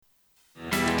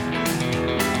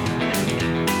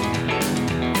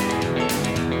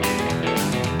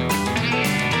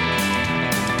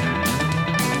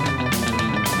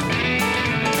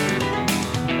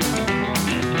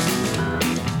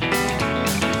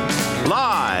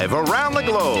Live around the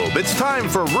globe, it's time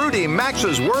for Rudy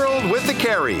Maxa's World with the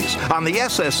Carries on the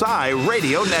SSI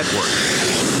Radio Network.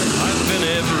 I've been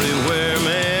everywhere,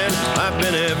 man. I've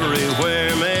been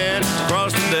everywhere, man.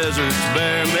 Across the deserts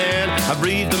bare, man. I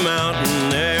breathe the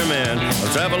mountain air, man.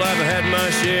 Of travel I've had my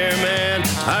share, man.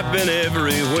 I've been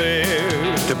everywhere.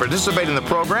 To participate in the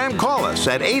program, call us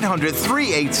at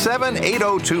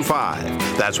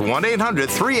 800-387-8025. That's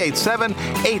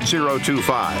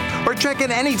 1-800-387-8025. Or check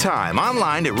in anytime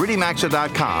online at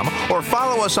rudymaxa.com or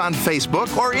follow us on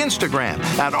Facebook or Instagram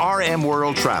at RM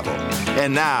World Travel.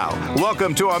 And now,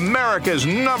 welcome to America's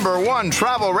 #1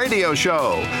 travel radio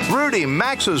show, Rudy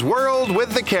Maxa's World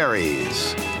with the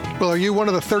Carries. Well, are you one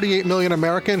of the 38 million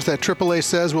Americans that AAA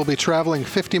says will be traveling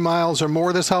 50 miles or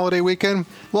more this holiday weekend?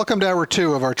 Welcome to Hour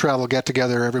 2 of our travel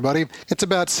get-together, everybody. It's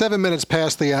about 7 minutes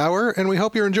past the hour, and we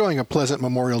hope you're enjoying a pleasant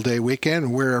Memorial Day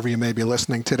weekend wherever you may be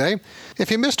listening today. If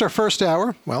you missed our first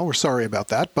hour, well, we're sorry about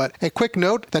that, but a quick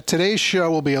note that today's show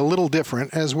will be a little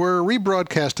different as we're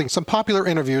rebroadcasting some popular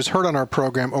interviews heard on our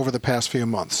program over the past few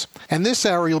months. And this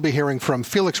hour, you'll be hearing from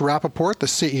Felix Rappaport, the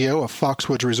CEO of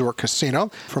Foxwoods Resort Casino,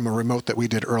 from a remote that we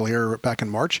did earlier back in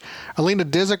March. Alina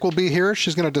Dzik will be here.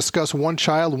 She's going to discuss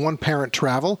one-child, one-parent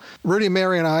travel. Rudy,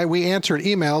 Mary, and I, we answered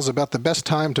emails about the best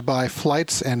time to buy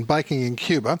flights and biking in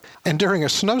Cuba. And during a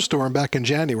snowstorm back in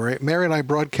January, Mary and I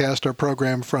broadcast our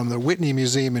program from the Whitney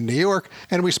Museum in New York,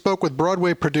 and we spoke with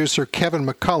Broadway producer Kevin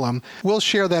McCullum. We'll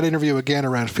share that interview again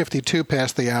around 52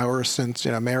 past the hour since,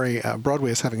 Mary,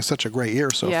 Broadway is having such a great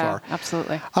year so far. Yeah,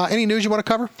 absolutely. Any news you want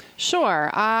to cover? Sure.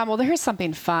 Well, here's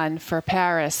something fun for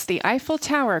Paris. The Eiffel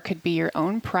Tower could be your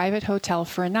own private hotel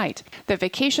for a night. The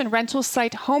vacation rental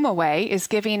site HomeAway is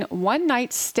giving one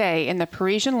night stay in the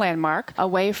Parisian landmark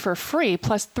away for free,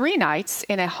 plus 3 nights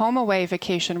in a HomeAway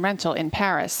vacation rental in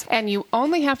Paris. And you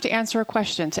only have to answer a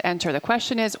question to enter. The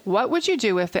question is, what would you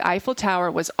do if the Eiffel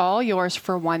Tower was all yours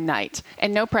for one night?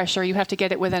 And no pressure, you have to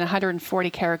get it within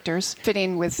 140 characters,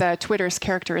 fitting with Twitter's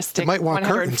characteristic. You might want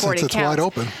curtains since it's wide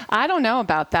open. I don't know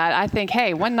about that. I think,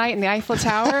 hey, one night in the Eiffel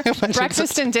Tower,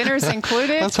 breakfast and dinner's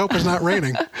included. Let's hope it's not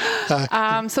raining.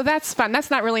 So that's fun.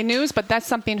 That's not really news, but that's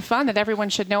something fun that everyone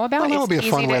should know about. Well, that would be a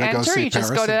fun way to go see You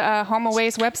just Paris. go to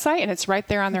HomeAway's website, and it's right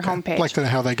there on their homepage. I'd like to know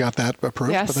how they got that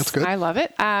approved, yes, but that's good. I love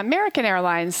it. American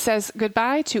Airlines says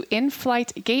goodbye to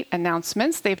in-flight gate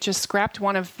announcements. They've just scrapped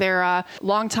one of their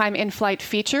longtime in-flight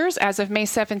features. As of May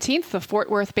 17th, the Fort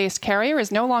Worth-based carrier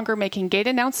is no longer making gate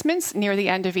announcements near the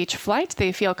end of each flight.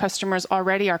 They feel customers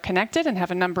already are connected and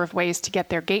have a number of ways to get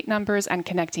their gate numbers and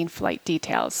connecting flight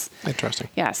details. Interesting.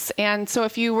 Yes. And so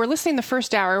if you were listening the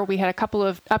first hour, we had a couple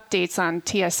of updates on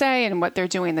TSA and what they're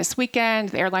doing this weekend.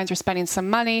 The airlines are spending some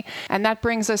money. And that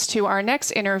brings us to our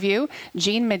next interview,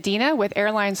 Jean Medina with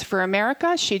Airlines for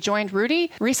America. She joined Rudy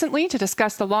recently to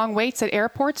discuss the long waits at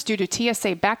airports due to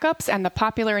TSA backups and the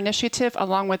popular initiative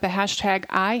along with the hashtag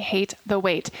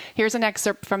 #IHateTheWait. Here's an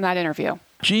excerpt from that interview.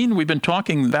 Gene, we've been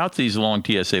talking about these long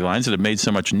TSA lines that have made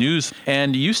so much news,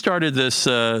 and you started this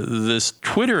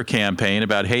Twitter campaign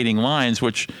about hating lines,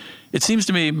 which it seems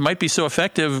to me might be so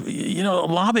effective. A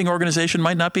lobbying organization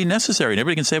might not be necessary, and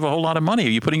everybody can save a whole lot of money.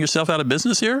 Are you putting yourself out of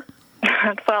business here?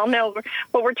 Well, no.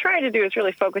 What we're trying to do is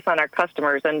really focus on our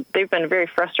customers, and they've been very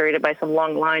frustrated by some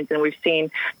long lines, and we've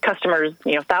seen customers,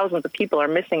 thousands of people are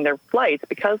missing their flights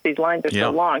because these lines are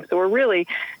so long. So we're really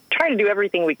trying to do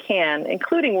everything we can,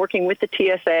 including working with the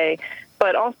TSA,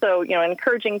 but also,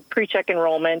 encouraging pre-check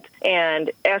enrollment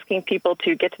and asking people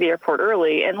to get to the airport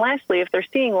early. And lastly, if they're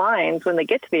seeing lines when they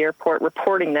get to the airport,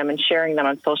 reporting them and sharing them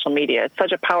on social media. It's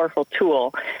such a powerful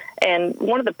tool. And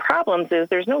one of the problems is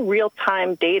there's no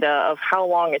real-time data of how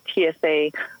long a TSA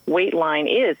wait line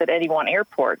is at any one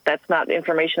airport. That's not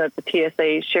information that the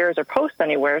TSA shares or posts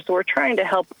anywhere. So we're trying to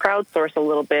help crowdsource a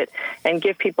little bit and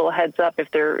give people a heads up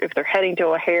if they're heading to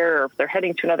O'Hare or if they're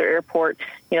heading to another airport,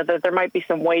 that there might be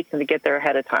some waits and to get there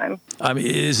ahead of time.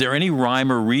 Is there any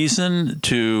rhyme or reason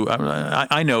to?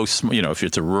 I know, if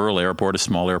it's a rural airport, a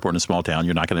small airport in a small town,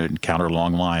 you're not going to encounter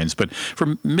long lines. But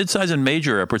for mid-size and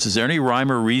major airports, is there any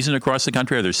rhyme or reason across the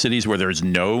country? Are there cities where there's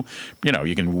no,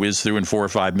 you can whiz through in 4 or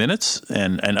 5 minutes,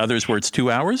 and others where it's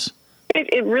 2 hours?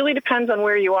 It really depends on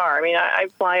where you are. I mean, I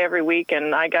fly every week,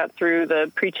 and I got through the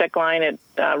pre-check line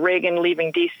at Reagan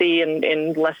leaving D.C.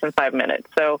 in less than 5 minutes.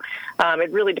 So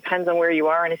it really depends on where you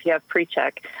are and if you have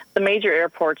pre-check. The major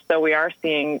airports, though, we are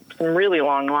seeing some really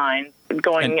long lines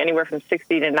going anywhere from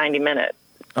 60 to 90 minutes.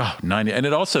 Oh, 90. And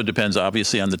it also depends,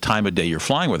 obviously, on the time of day you're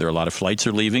flying, whether a lot of flights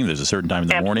are leaving. There's a certain time in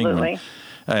the morning.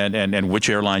 And which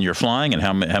airline you're flying and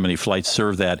how many flights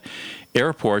serve that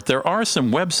airport. There are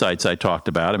some websites I talked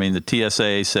about. I mean, the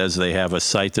TSA says they have a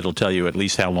site that'll tell you at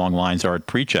least how long lines are at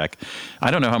pre-check.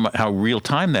 I don't know how real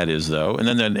time that is, though. And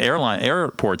then the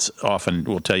airports often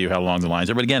will tell you how long the lines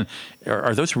are. But again,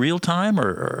 are those real time,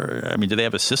 or I mean, do they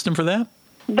have a system for that?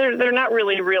 They're not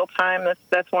really real time.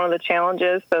 That's one of the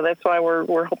challenges. So that's why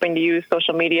we're hoping to use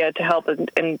social media to help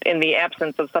in the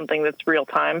absence of something that's real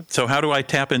time. So how do I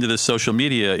tap into this social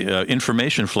media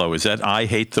information flow? Is that I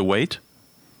Hate the Wait?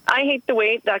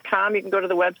 IHateTheWait.com. You can go to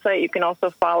the website. You can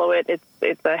also follow it.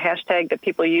 It's a hashtag that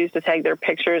people use to tag their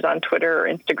pictures on Twitter or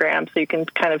Instagram, so you can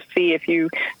kind of see if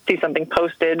you see something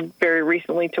posted very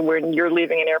recently to when you're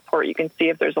leaving an airport, you can see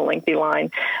if there's a lengthy line.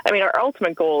 I mean, our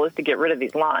ultimate goal is to get rid of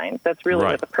these lines. That's really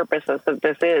what the purpose of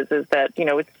this is that,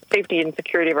 it's safety and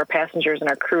security of our passengers and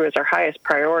our crew is our highest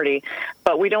priority,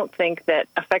 but we don't think that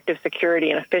effective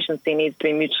security and efficiency needs to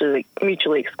be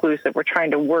mutually exclusive. We're trying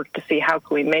to work to see how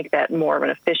can we make that more of an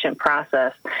efficient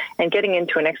process, and getting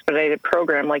into an expedited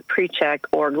program like PreCheck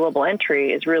or Global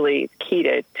Entry is really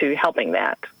key to helping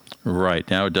that. Right.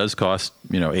 Now, it does cost,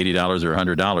 $80 or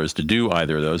 $100 to do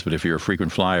either of those, but if you're a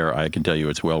frequent flyer, I can tell you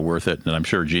it's well worth it, and I'm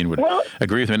sure Gene would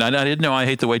agree with me. And I didn't know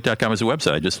IHateTheWait.com is a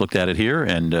website. I just looked at it here,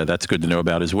 and that's good to know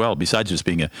about as well, besides just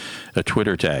being a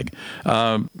Twitter tag.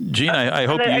 Gene, I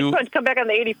hope I you... just want to come back on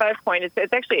the 85 point.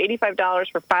 It's actually $85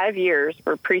 for 5 years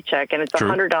for PreCheck, and it's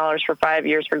 $100 for 5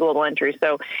 years for Global Entry.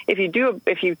 So if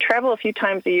you travel a few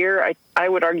times a year, I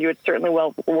would argue it's certainly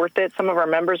well worth it. Some of our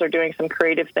members are doing some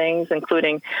creative things,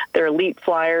 including their elite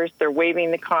flyers. They're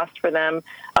waiving the cost for them.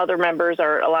 Other members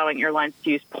are allowing airlines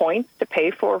to use points to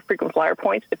pay for frequent flyer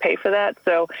points to pay for that.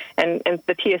 So, and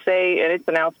the TSA in its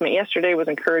announcement yesterday was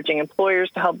encouraging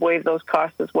employers to help waive those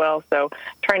costs as well. So,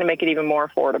 trying to make it even more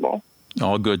affordable.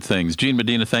 All good things. Gene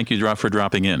Medina, thank you for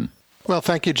dropping in. Well,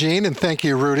 thank you, Gene, and thank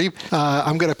you, Rudy.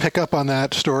 I'm going to pick up on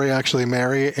that story, actually,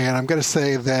 Mary, and I'm going to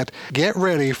say that get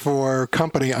ready for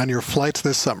company on your flights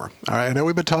this summer. All right, I know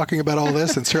we've been talking about all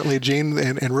this, and certainly Gene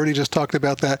and Rudy just talked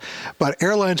about that, but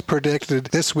airlines predicted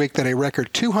this week that a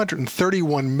record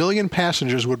 231 million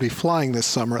passengers would be flying this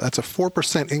summer. That's a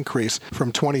 4% increase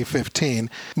from 2015.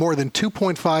 More than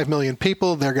 2.5 million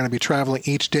people, they're going to be traveling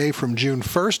each day from June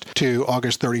 1st to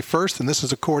August 31st, and this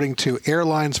is according to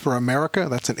Airlines for America.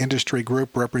 That's an industry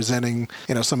group representing,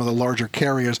 some of the larger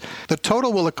carriers. The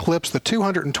total will eclipse the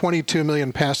 222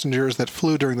 million passengers that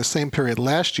flew during the same period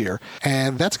last year,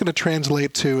 and that's going to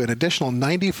translate to an additional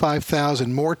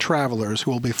 95,000 more travelers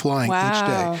who will be flying each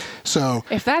day. So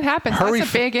if that happens, that's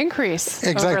a big increase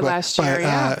over last year.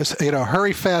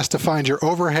 Hurry fast to find your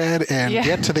overhead and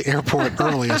get to the airport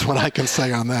early is what I can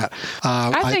say on that.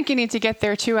 I think you need to get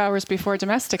there 2 hours before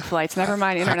domestic flights, never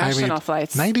mind international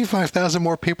flights. 95,000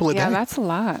 more people a day. Yeah, that's a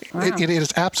lot. Wow. It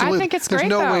is absolutely. I think it's There's great,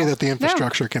 no though. way that the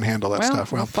infrastructure can handle that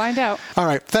stuff. We'll find out. All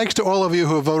right. Thanks to all of you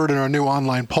who have voted in our new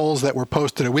online polls that were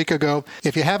posted a week ago.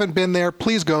 If you haven't been there,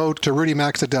 please go to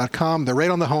rudymaxa.com. They're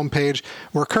right on the homepage.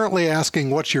 We're currently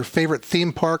asking what's your favorite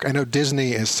theme park. I know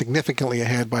Disney is significantly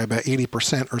ahead by about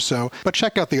 80% or so, but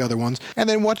check out the other ones. And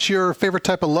then what's your favorite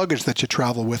type of luggage that you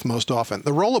travel with most often? The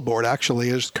rollerboard actually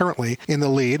is currently in the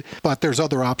lead, but there's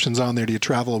other options on there. Do you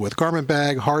travel with garment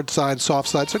bag, hard side, soft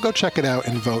side? So go check it out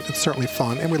and vote. It's certainly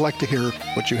fun, and we'd like to hear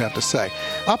what you have to say.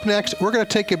 Up next, we're going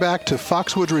to take you back to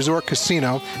Foxwoods Resort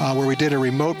Casino, where we did a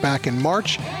remote back in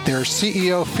March. Their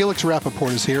CEO, Felix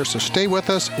Rappaport, is here, so stay with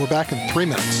us. We're back in 3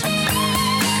 minutes.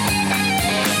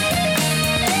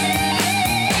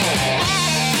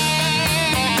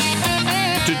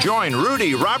 To join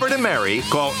Rudy, Robert, and Mary,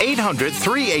 call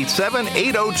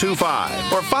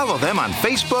 800-387-8025 or follow them on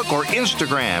Facebook or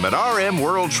Instagram at RM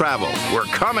World Travel. We're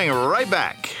coming right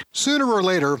back. Sooner or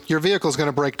later, your vehicle is going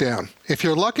to break down. If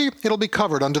you're lucky, it'll be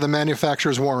covered under the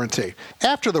manufacturer's warranty.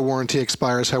 After the warranty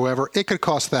expires, however, it could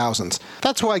cost thousands.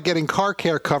 That's why getting car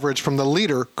care coverage from the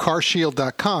leader,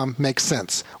 CarShield.com, makes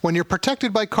sense. When you're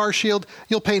protected by CarShield,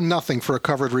 you'll pay nothing for a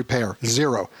covered repair.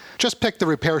 Zero. Just pick the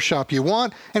repair shop you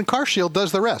want, and CarShield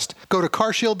does the rest. Go to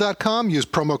CarShield.com, use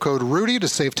promo code Rudy to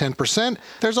save 10%.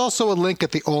 There's also a link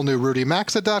at the all-new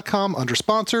RudyMaxa.com under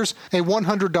sponsors. A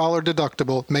 $100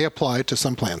 deductible may apply to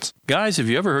some plans. Guys, have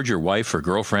you ever heard your wife or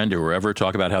girlfriend or whoever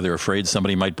talk about how they're afraid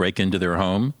somebody might break into their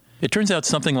home? It turns out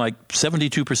something like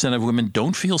 72% of women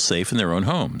don't feel safe in their own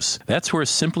homes. That's where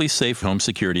Simply Safe Home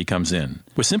Security comes in.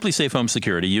 With Simply Safe Home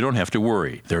Security, you don't have to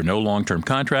worry. There are no long-term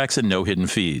contracts and no hidden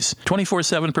fees.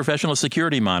 24/7 professional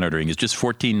security monitoring is just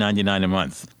 $14.99 a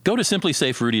month. Go to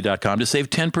SimplySafeRudy.com to save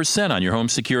 10% on your home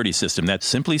security system.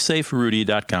 That's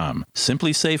SimplySafeRudy.com.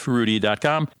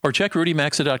 SimplySafeRudy.com, or check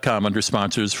RudyMaxa.com under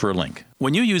sponsors for a link.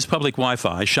 When you use public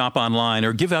Wi-Fi, shop online,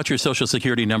 or give out your social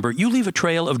security number, you leave a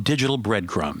trail of digital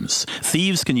breadcrumbs.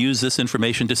 Thieves can use this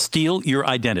information to steal your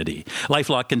identity.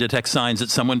 LifeLock can detect signs that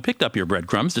someone picked up your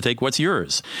breadcrumbs to take what's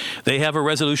yours. They have a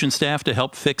resolution staff to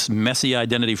help fix messy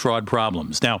identity fraud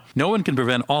problems. Now, no one can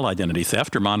prevent all identity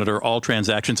theft or monitor all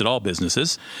transactions at all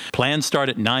businesses. Plans start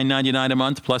at $9.99 a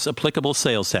month plus applicable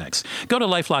sales tax. Go to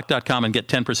LifeLock.com and get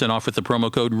 10% off with the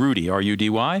promo code RUDY,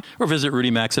 R-U-D-Y, or visit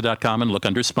RudyMaxa.com and look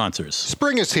under sponsors.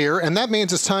 Spring is here, and that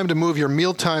means it's time to move your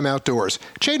mealtime outdoors.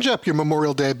 Change up your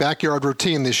Memorial Day backyard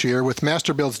routine this year with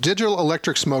Masterbuilt's digital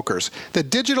electric smokers. The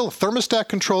digital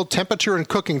thermostat-controlled temperature and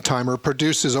cooking timer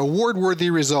produces award-worthy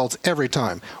results every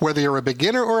time. Whether you're a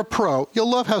beginner or a pro,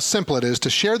 you'll love how simple it is to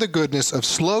share the goodness of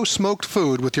slow-smoked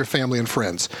food with your family and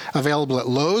friends. Available at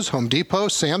Lowe's, Home Depot,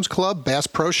 Sam's Club, Bass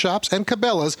Pro Shops, and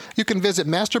Cabela's, you can visit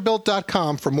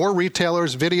Masterbuilt.com for more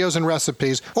retailers, videos, and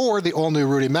recipes, or the all-new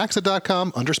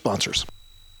RudyMaxa.com under sponsors.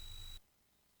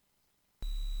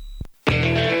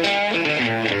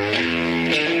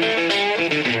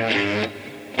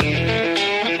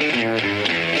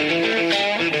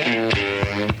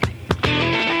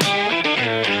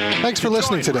 Thanks for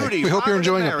listening today. We hope you're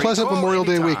enjoying a pleasant Memorial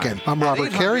Day weekend. I'm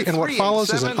Robert Carey, and what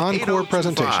follows is an encore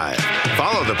presentation.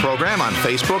 Follow the program on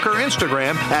Facebook or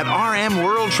Instagram at RM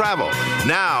World Travel.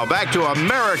 Now, back to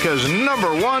America's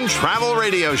 #1 travel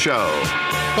radio show.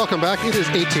 Welcome back. It is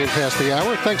 18 past the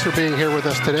hour. Thanks for being here with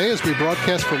us today as we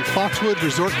broadcast from Foxwood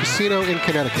Resort Casino in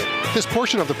Connecticut. This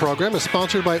portion of the program is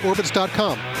sponsored by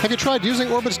Orbitz.com. Have you tried using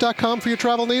Orbitz.com for your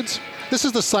travel needs? This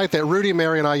is the site that Rudy,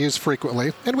 Mary, and I use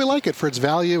frequently, and we like it for its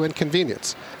value and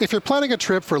convenience. If you're planning a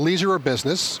trip for leisure or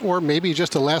business, or maybe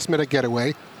just a last-minute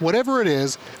getaway, whatever it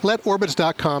is, let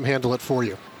Orbitz.com handle it for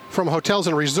you. From hotels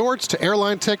and resorts to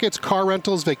airline tickets, car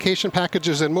rentals, vacation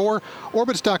packages, and more,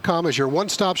 Orbitz.com is your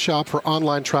one-stop shop for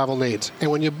online travel needs.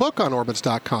 And when you book on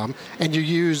Orbitz.com and you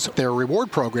use their reward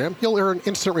program, you'll earn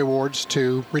instant rewards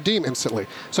to redeem instantly.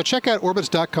 So check out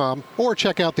Orbitz.com or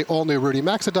check out the all-new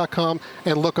RudyMaxa.com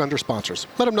and look under sponsors.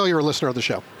 Let them know you're a listener of the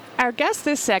show. Our guest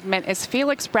this segment is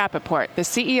Felix Rappaport, the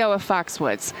CEO of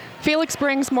Foxwoods. Felix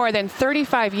brings more than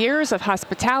 35 years of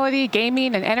hospitality,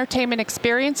 gaming, and entertainment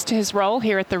experience to his role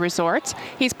here at the resort.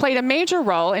 He's played a major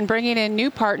role in bringing in new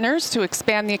partners to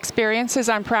expand the experiences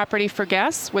on property for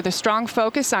guests, with a strong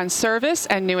focus on service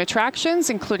and new attractions,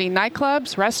 including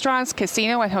nightclubs, restaurants,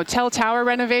 casino and hotel tower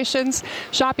renovations,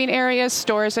 shopping areas,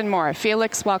 stores, and more.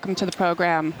 Felix, welcome to the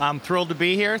program. I'm thrilled to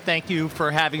be here. Thank you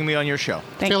for having me on your show.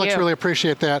 Thank Felix, you. Really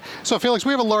appreciate that. So, Felix,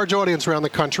 we have a large audience around the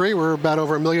country. We're about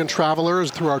over 1 million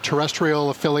travelers through our terrestrial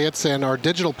affiliates and our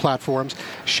digital platforms.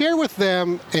 Share with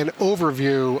them an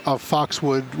overview of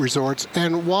Foxwood Resorts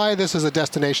and why this is a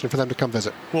destination for them to come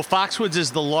visit. Well, Foxwoods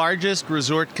is the largest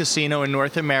resort casino in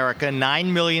North America,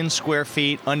 9 million square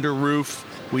feet under roof.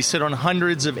 We sit on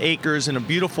hundreds of acres in a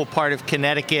beautiful part of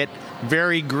Connecticut,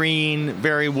 very green,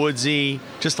 very woodsy,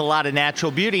 just a lot of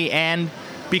natural beauty. And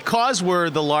because we're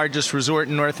the largest resort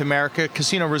in North America,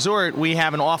 casino resort, we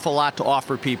have an awful lot to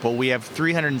offer people. We have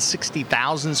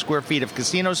 360,000 square feet of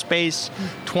casino space,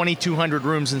 2,200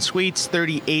 rooms and suites,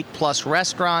 38 plus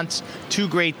restaurants, 2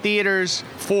 great theaters,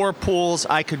 4 pools.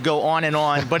 I could go on,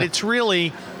 but it's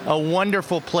really a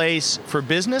wonderful place for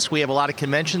business. We have a lot of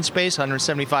convention space,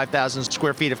 175,000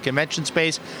 square feet of convention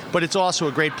space, but it's also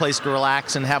a great place to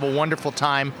relax and have a wonderful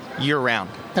time year-round.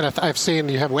 And I've seen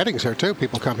you have weddings here, too.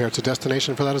 People come here. It's a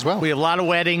destination for that as well. We have a lot of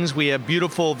weddings. We have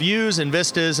beautiful views and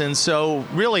vistas, and so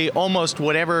really almost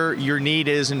whatever your need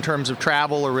is in terms of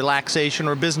travel or relaxation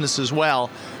or business as well,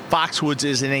 Foxwoods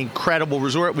is an incredible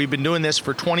resort. We've been doing this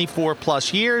for 24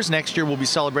 plus years. Next year we'll be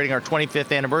celebrating our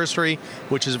 25th anniversary,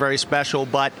 which is very special,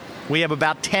 but we have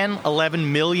about 10,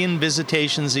 11 million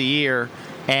visitations a year,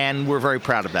 and we're very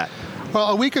proud of that. Well,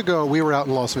 a week ago, we were out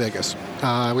in Las Vegas.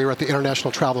 We were at the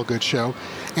International Travel Goods Show,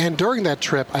 and during that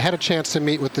trip, I had a chance to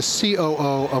meet with the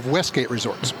COO of Westgate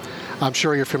Resorts. I'm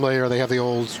sure you're familiar. They have the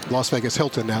old Las Vegas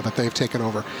Hilton now that they've taken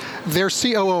over. Their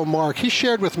COO, Mark, he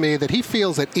shared with me that he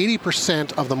feels that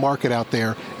 80% of the market out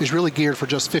there is really geared for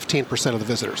just 15% of the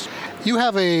visitors. You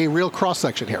have a real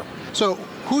cross-section here. So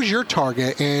who's your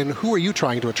target, and who are you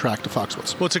trying to attract to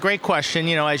Foxwoods? Well, it's a great question.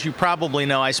 You know, as you probably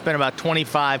know, I spent about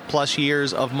 25 plus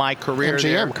years of my career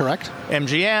there. MGM, correct?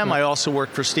 MGM. Yeah. I also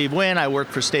worked for Steve Wynn. I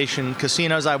worked for Station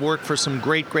Casinos. I worked for some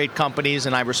great companies,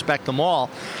 and I respect them all.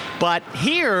 But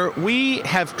here, we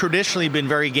have traditionally been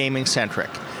very gaming-centric.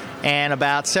 and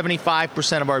about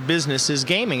 75% of our business is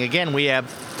gaming. Again, we have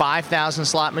 5,000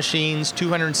 slot machines,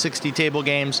 260 table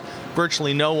games.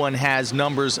 Virtually no one has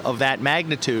numbers of that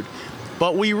magnitude.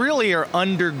 But we really are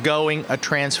undergoing a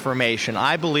transformation.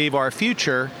 I believe our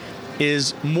future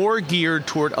is more geared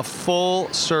toward a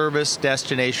full-service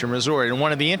destination resort. And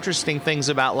one of the interesting things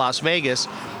about Las Vegas,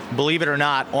 believe it or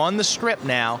not, on the Strip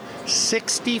now,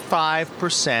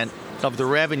 65% of the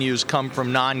revenues come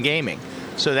from non-gaming.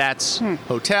 So that's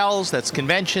hotels, that's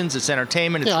conventions, it's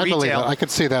entertainment, it's retail. Believe it. I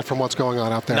could see that from what's going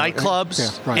on out there. Nightclubs.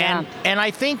 Yeah, right. And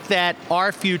I think that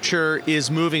our future is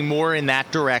moving more in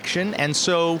that direction. And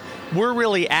so we're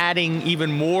really adding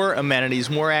even more amenities,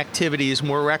 more activities,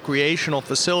 more recreational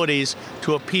facilities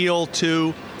to appeal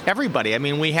to everybody. I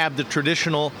mean, we have the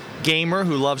traditional gamer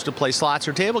who loves to play slots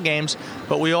or table games,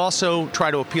 but we also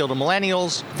try to appeal to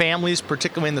millennials, families,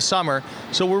 particularly in the summer.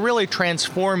 So we're really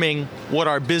transforming what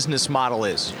our business model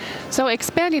is. So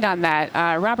expanding on that,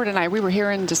 Robert and I, we were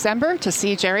here in December to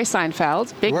see Jerry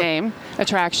Seinfeld, big name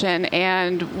attraction,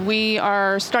 and we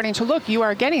are starting to look. You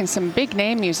are getting some big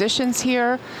name musicians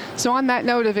here. So on that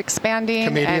note of expanding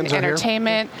Comedians and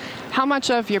entertainment, how much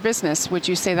of your business would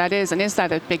you say that is, and is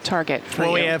that a big target for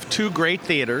you? Well, we have two great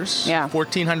theaters,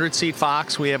 1,400-seat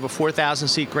Fox. We have a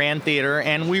 4,000-seat Grand Theater,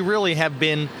 and we really have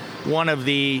been one of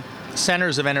the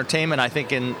centers of entertainment, I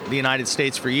think, in the United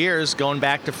States for years, going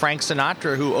back to Frank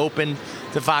Sinatra, who opened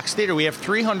the Fox Theater. We have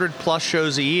 300-plus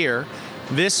shows a year.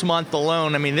 This month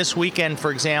alone, I mean, this weekend,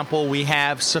 for example, we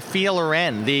have Sophia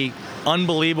Loren, the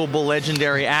unbelievable,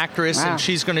 legendary actress, and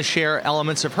she's going to share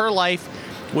elements of her life.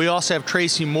 We also have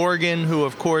Tracy Morgan, who,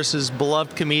 of course, is a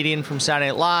beloved comedian from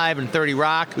Saturday Night Live and 30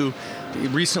 Rock, who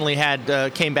recently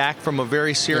came back from a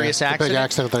very serious accident. The big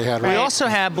accident they had. We also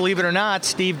have, believe it or not,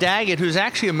 Steve Daggett, who's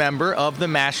actually a member of the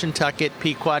Mashantucket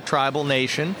Pequot Tribal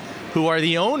Nation, who are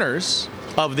the owners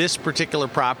of this particular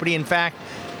property. In fact,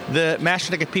 the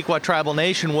Mashantucket Pequot Tribal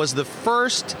Nation was the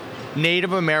first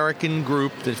Native American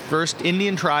group, the first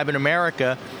Indian tribe in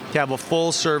America to have a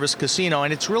full-service casino,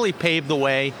 and it's really paved the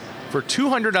way for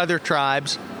 200 other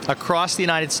tribes across the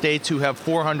United States who have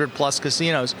 400-plus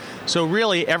casinos. So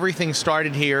really, everything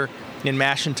started here in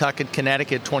Mashantucket,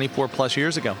 Connecticut, 24-plus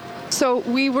years ago. So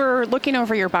we were looking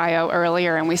over your bio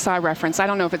earlier, and we saw a reference. I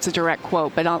don't know if it's a direct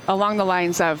quote, but along the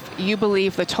lines of, you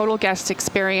believe the total guest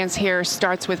experience here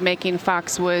starts with making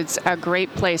Foxwoods a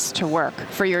great place to work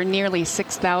for your nearly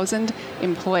 6,000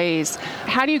 employees.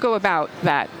 How do you go about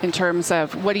that in terms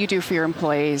of what do you do for your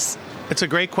employees? It's a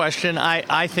great question.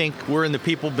 I think we're in the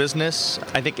people business.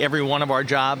 I think every one of our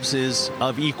jobs is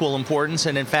of equal importance.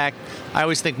 And in fact, I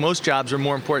always think most jobs are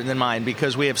more important than mine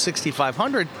because we have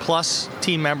 6,500 plus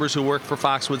team members who work for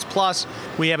Foxwoods. Plus,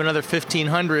 we have another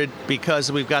 1,500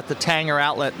 because we've got the Tanger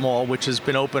Outlet Mall, which has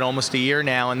been open almost a year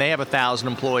now, and they have 1,000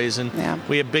 employees. And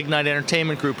we have Big Night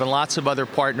Entertainment Group and lots of other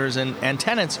partners and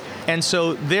tenants. And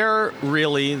so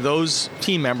those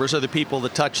team members are the people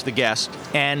that touch the guest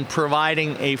and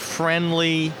providing a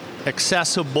friendly,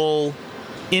 accessible,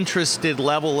 interested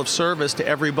level of service to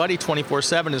everybody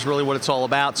 24/7 is really what it's all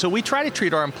about. So we try to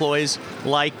treat our employees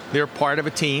like they're part of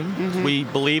a team. Mm-hmm. We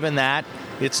believe in that.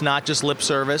 It's not just lip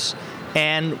service.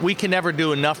 And we can never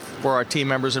do enough for our team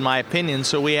members, in my opinion.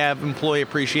 So we have employee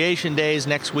appreciation days.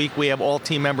 Next week, we have all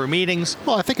team member meetings.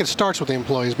 Well, I think it starts with the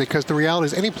employees because the reality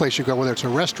is any place you go, whether it's a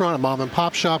restaurant, a mom and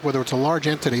pop shop, whether it's a large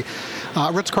entity,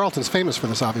 Ritz-Carlton's famous for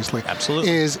this, obviously.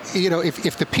 Absolutely. Is,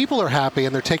 if the people are happy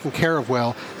and they're taken care of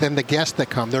well, then the guests that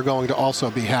come, they're going to also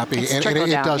be happy. And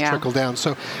it does trickle down.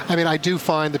 So, I mean, I do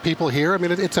find the people here, I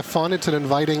mean, it's an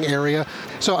inviting area.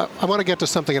 So I want to get to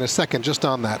something in a second just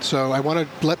on that. So I want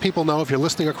to let people know if you're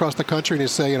listening across the country and you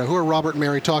say, who are Robert and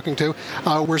Mary talking to?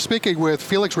 We're speaking with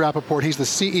Felix Rappaport. He's the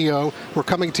CEO. We're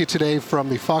coming to you today from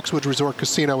the Foxwoods Resort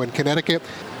Casino in Connecticut.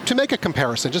 To make a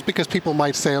comparison, just because people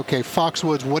might say, okay,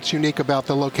 Foxwoods, what's unique about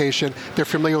the location? They're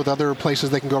familiar with other places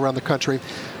they can go around the country.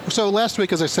 So last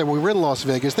week, as I said, when we were in Las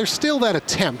Vegas, there's still that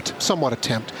somewhat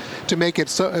attempt, to make it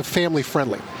family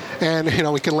friendly. And,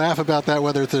 we can laugh about that,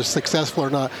 whether it's successful or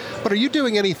not. But are you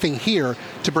doing anything here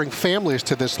to bring families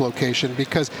to this location?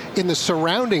 Because in the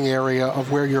surrounding area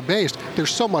of where you're based,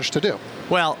 there's so much to do.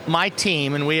 Well, my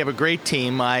team, and we have a great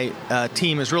team, my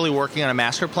team is really working on a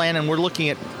master plan, and we're looking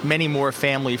at many more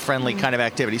family-friendly kind of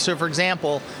activities. So, for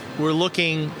example, we're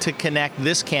looking to connect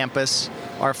this campus,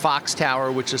 our Fox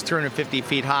Tower, which is 350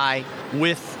 feet high,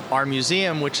 with our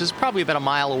museum, which is probably about a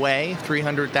mile away,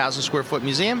 300,000 square foot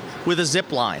museum, with a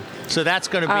zip line. So that's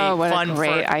going to be fun for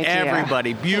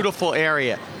everybody. Beautiful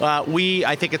area.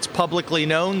 I think it's publicly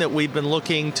known that we've been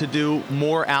looking to do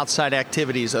more outside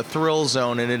activities, a thrill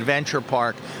zone, an adventure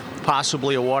park,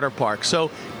 possibly a water park.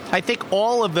 So I think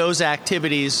all of those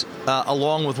activities,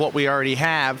 along with what we already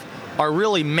have, are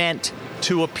really meant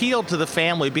to appeal to the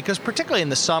family, because particularly in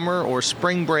the summer or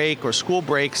spring break or school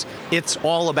breaks, it's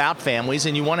all about families,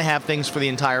 and you want to have things for the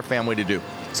entire family to do.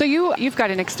 So you've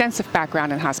got an extensive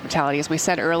background in hospitality, as we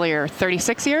said earlier,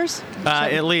 36 years?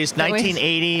 At least.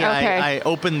 1980, Okay. I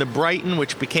opened the Brighton,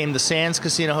 which became the Sands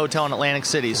Casino Hotel in Atlantic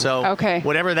City. So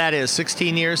whatever that is,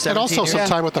 16 years, 17 and also years. some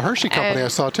time with the Hershey Company, I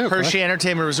saw too. Hershey correct?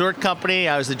 Entertainment Resort Company.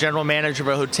 I was the general manager of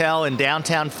a hotel in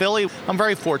downtown Philly. I'm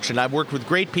very fortunate. I've worked with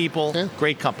great people,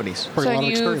 great companies. So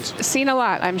you've seen a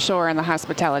lot, I'm sure, in the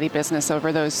hospitality business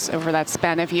over that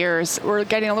span of years. We're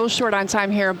getting a little short on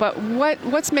time here, but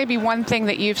what's maybe one thing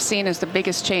that you've seen as the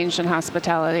biggest change in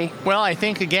hospitality? Well, I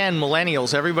think, again,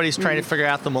 millennials. Everybody's trying to figure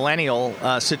out the millennial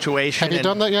situation. Have you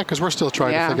done that yet? Because we're still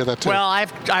trying to figure that too. Well, I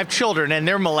have children, and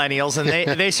they're millennials, and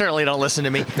they certainly don't listen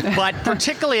to me. But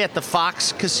particularly at the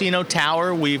Fox Casino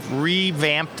Tower, we've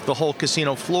revamped the whole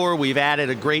casino floor. We've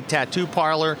added a great tattoo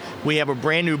parlor. We have a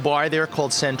brand new bar there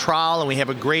called Central, and we have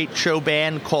a great show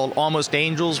band called Almost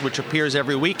Angels, which appears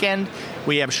every weekend.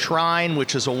 We have Shrine,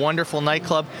 which is a wonderful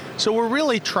nightclub. So we're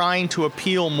really trying to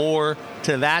appeal more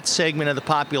to that segment of the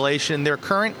population. They're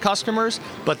current customers,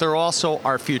 but they're also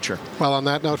our future. Well, on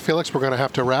that note, Felix, we're going to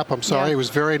have to wrap. I'm sorry. It was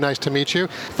very nice to meet you.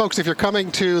 Folks, if you're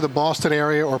coming to the Boston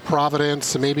area or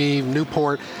Providence, maybe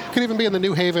Newport, could even be in the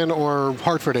New Haven or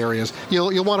Hartford areas,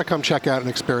 you'll want to come check out and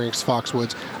experience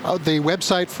Foxwoods. The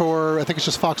website for, I think it's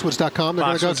just foxwoods.com.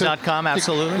 Foxwoods.com,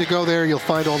 absolutely. You go there, you'll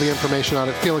find all the information on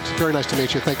it. Felix, very nice to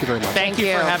meet you. Thank you very much. Thank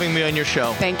you for having me on your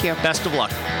show. Thank you. Best of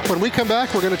luck. When we come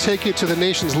back, we're going to take you to the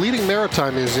nation's leading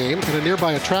maritime museum and a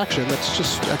nearby attraction that's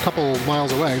just a couple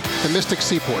miles away, the Mystic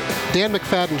Seaport. Dan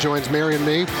McFadden joins Mary and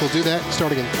me. We'll do that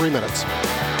starting in 3 minutes.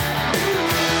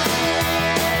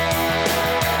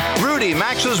 Rudy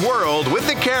Maxa's World with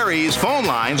the Careys phone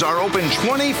lines are open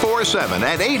 24/7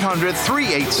 at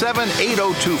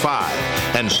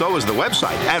 800-387-8025. And so is the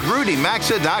website at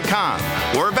rudymaxa.com.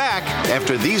 We're back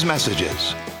after these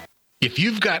messages. If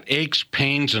you've got aches,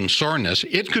 pains, and soreness,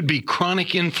 it could be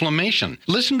chronic inflammation.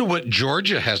 Listen to what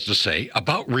Georgia has to say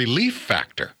about Relief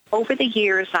Factor. Over the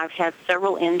years, I've had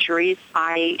several injuries.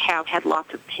 I have had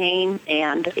lots of pain,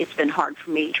 and it's been hard for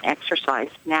me to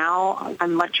exercise. Now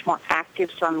I'm much more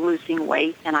active, so I'm losing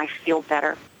weight, and I feel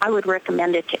better. I would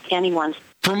recommend it to anyone.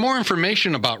 For more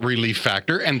information about Relief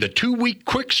Factor and the 2-week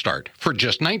quick start for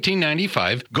just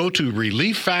 $19.95, go to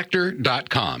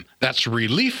ReliefFactor.com. That's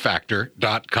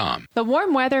ReliefFactor.com. The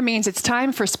warm weather means it's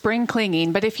time for spring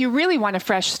cleaning, but if you really want a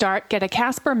fresh start, get a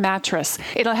Casper mattress.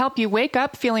 It'll help you wake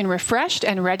up feeling refreshed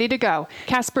and ready to go.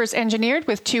 Casper's engineered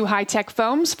with 2 high-tech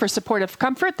foams for supportive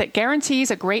comfort that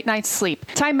guarantees a great night's sleep.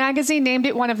 Time magazine named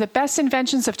it one of the best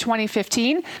inventions of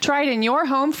 2015. Try it in your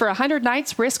home for 100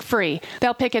 nights risk-free.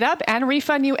 They'll pick it up and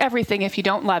refund you everything if you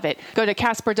don't love it. Go to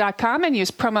Casper.com and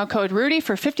use promo code Rudy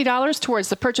for $50 towards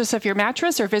the purchase of your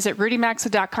mattress, or visit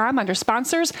RudyMaxa.com under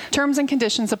sponsors. Terms and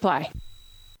conditions apply.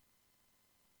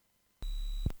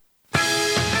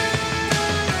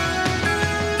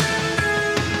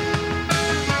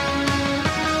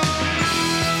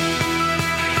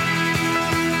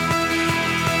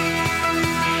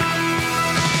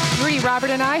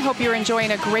 Robert and I hope you're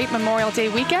enjoying a great Memorial Day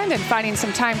weekend and finding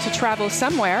some time to travel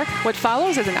somewhere. What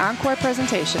follows is an encore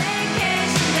presentation.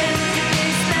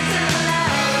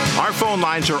 Our phone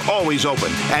lines are always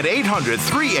open at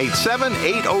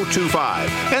 800-387-8025.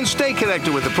 And stay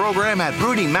connected with the program at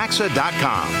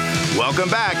rudymaxa.com. Welcome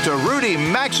back to Rudy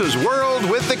Maxa's World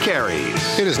with the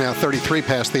Careys. It is now 33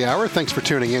 past the hour. Thanks for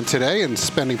tuning in today and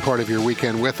spending part of your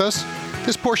weekend with us.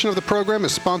 This portion of the program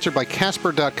is sponsored by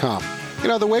Casper.com. You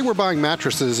know, the way we're buying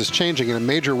mattresses is changing in a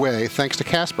major way thanks to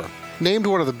Casper. Named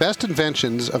one of the best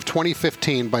inventions of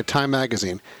 2015 by Time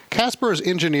magazine, Casper is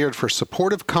engineered for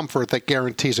supportive comfort that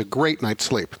guarantees a great night's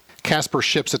sleep. Casper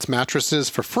ships its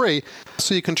mattresses for free,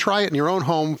 so you can try it in your own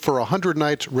home for 100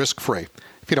 nights risk-free.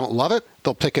 If you don't love it,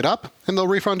 they'll pick it up and they'll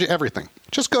refund you everything.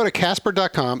 Just go to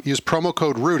Casper.com, use promo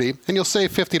code Rudy, and you'll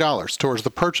save $50 towards the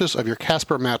purchase of your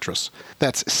Casper mattress.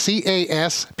 That's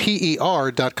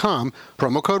CASPER.com,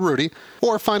 promo code Rudy,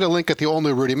 or find a link at the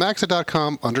all-new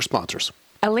RudyMaxa.com under sponsors.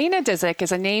 Alina Dzik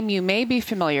is a name you may be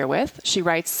familiar with. She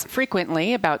writes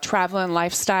frequently about travel and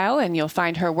lifestyle, and you'll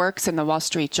find her works in the Wall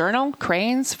Street Journal,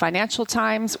 Crain's, Financial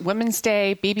Times, Women's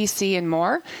Day, BBC, and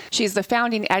more. She's the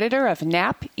founding editor of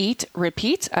Nap, Eat,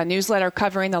 Repeat, a newsletter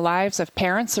covering the lives of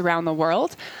parents around the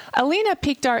world. Alina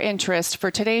piqued our interest for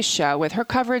today's show with her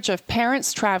coverage of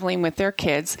parents traveling with their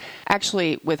kids,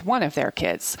 actually with one of their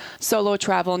kids, solo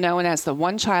travel known as the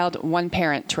one-child,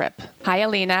 one-parent trip. Hi,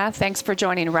 Alina. Thanks for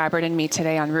joining Robert and me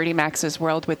today on Rudy Maxa's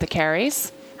World with the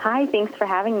Careys. Hi, thanks for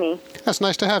having me. That's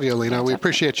nice to have you, Alina. We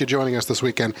appreciate you joining us this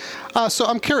weekend. So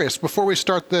I'm curious, before we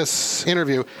start this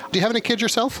interview, do you have any kids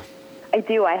yourself? I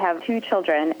do. I have 2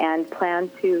 children and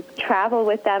plan to travel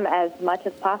with them as much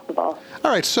as possible.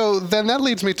 All right, so then that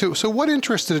leads me to, so what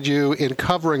interested you in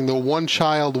covering the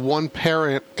one-child,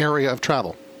 one-parent area of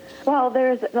travel? Well,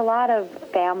 there's a lot of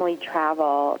family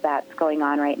travel that's going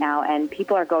on right now, and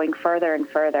people are going further and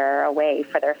further away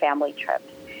for their family trips.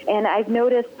 And I've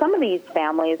noticed some of these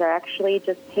families are actually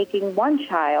just taking one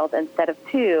child instead of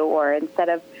 2, or instead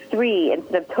of 3,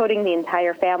 instead of toting the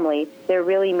entire family. They're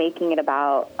really making it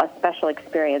about a special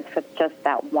experience for just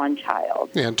that one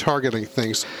child. Yeah, and targeting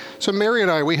things. So Mary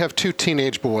and I, we have 2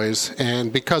 teenage boys,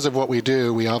 and because of what we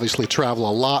do, we obviously travel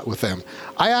a lot with them.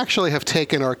 I actually have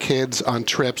taken our kids on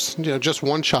trips, just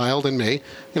one child and me,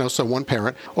 so one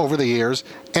parent, over the years.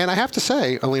 And I have to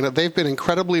say, Alina, they've been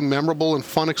incredibly memorable and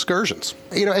fun excursions.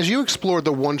 As you explored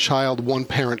the one-child,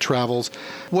 one-parent travels,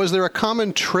 was there a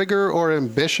common trigger or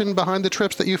ambition behind the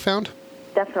trips that you found?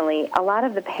 Definitely. A lot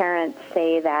of the parents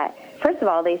say that, first of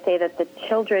all, they say that the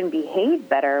children behave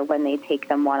better when they take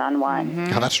them one-on-one.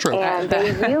 Mm-hmm. Oh, that's true. And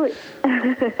they really...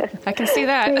 I can see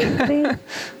that.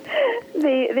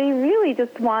 They really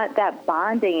just want that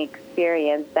bonding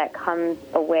experience that comes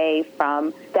away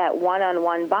from that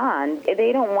one-on-one bond.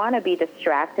 They don't want to be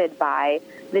distracted by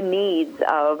the needs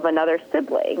of another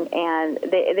sibling, and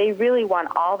they really want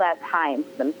all that time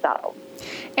to themselves.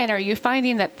 And are you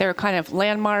finding that there are kind of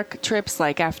landmark trips,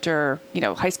 like after,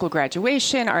 high school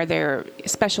graduation? Are there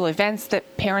special events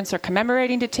that parents are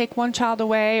commemorating to take one child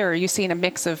away, or are you seeing a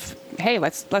mix of, hey,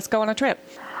 let's go on a trip?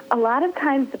 A lot of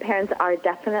times the parents are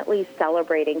definitely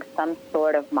celebrating some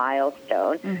sort of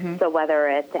milestone. Mm-hmm. So whether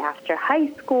it's after high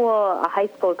school, a high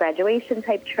school graduation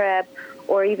type trip,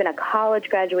 or even a college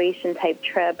graduation type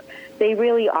trip, they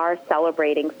really are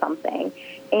celebrating something.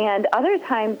 And other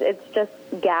times it's just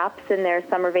gaps in their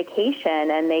summer vacation,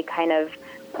 and they kind of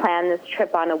plan this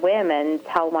trip on a whim and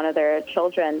tell one of their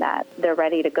children that they're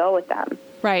ready to go with them.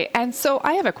 Right. And so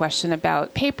I have a question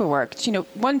about paperwork.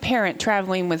 One parent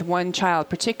traveling with one child,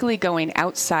 particularly going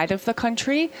outside of the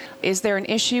country, is there an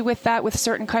issue with that with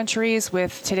certain countries,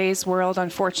 with today's world,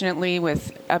 unfortunately,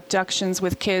 with abductions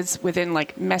with kids within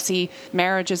messy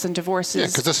marriages and divorces? Yeah,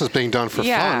 because this is being done for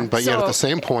fun, but yet at the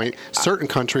same point, certain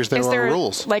countries, there are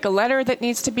rules. Like a letter that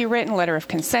needs to be written, letter of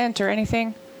consent or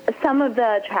anything? Some of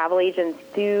the travel agents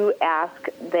do ask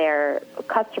their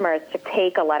customers to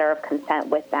take a letter of consent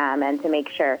with them and to make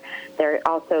sure they're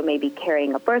also maybe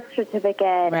carrying a birth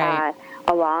certificate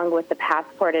along with the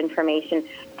passport information,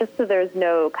 just so there's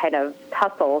no kind of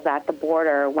tussles at the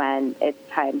border when it's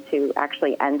time to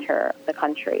actually enter the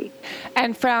country.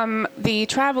 And from the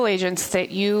travel agents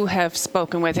that you have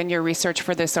spoken with in your research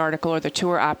for this article, or the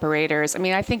tour operators,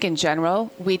 I think in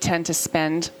general, we tend to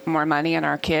spend more money on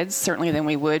our kids, certainly than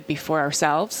we would before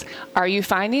ourselves. Are you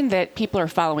finding that people are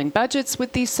following budgets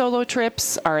with these solo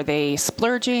trips? Are they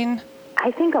splurging? I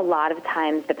think a lot of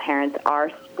times the parents are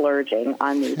splurging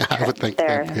on these trips. I would think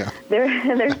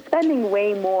they're spending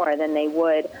way more than they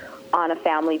would on a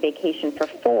family vacation for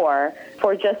 4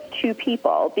 for just 2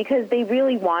 people, because they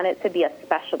really want it to be a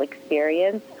special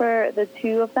experience for the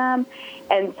 2 of them.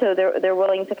 And so they're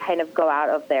willing to kind of go out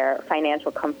of their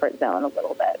financial comfort zone a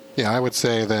little bit. Yeah, I would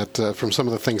say that from some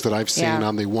of the things that I've seen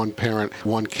on the one-parent,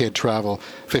 one-kid travel,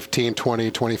 $15,000,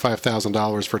 $20,000,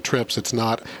 $25,000 for trips, it's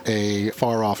not a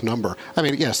far-off number.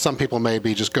 Yes, some people may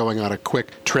be just going on a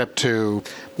quick trip to,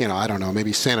 I don't know,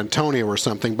 maybe San Antonio or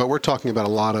something, but we're talking about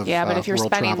a lot of but if you're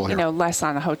world spending, travel here. Less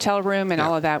on a hotel room and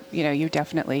all of that, you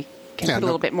definitely can put a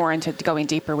little bit more into going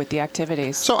deeper with the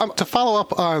activities. So to follow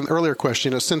up on an earlier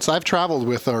question, since I've traveled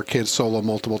with our kids solo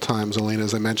multiple times, Alina,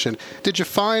 as I mentioned, did you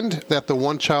find that the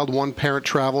one-child, one-parent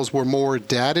travels were more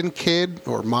dad and kid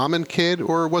or mom and kid,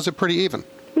 or was it pretty even?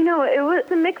 It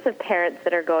was a mix of parents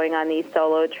that are going on these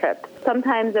solo trips.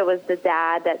 Sometimes it was the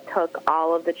dad that took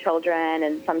all of the children,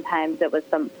 and sometimes it was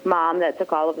the mom that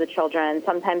took all of the children.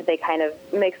 Sometimes they kind of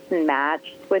mixed and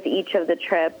matched with each of the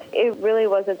trips. It really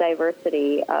was a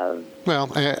diversity of...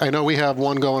 Well, I know we have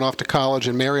one going off to college,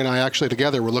 and Mary and I actually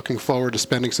together we're looking forward to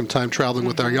spending some time traveling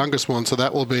with our youngest one, so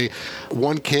that will be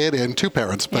 1 kid and 2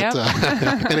 parents. But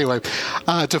anyway,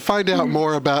 to find out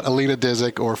more about Alina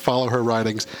Dzik or follow her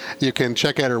writings, you can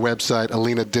check out her website,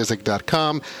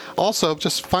 alinadzik.com. Also,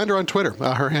 just find her on Twitter.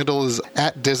 Her handle is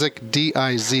 @Dzik,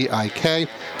 D-I-Z-I-K.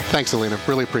 Thanks, Alina.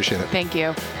 Really appreciate it. Thank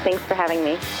you. Thanks for having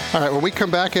me. All right, when we come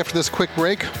back after this quick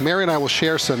break, Mary and I will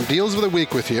share some deals of the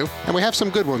week with you, and we have some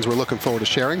good ones we're looking forward to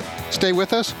sharing. Stay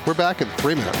with us. We're back in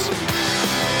 3 minutes.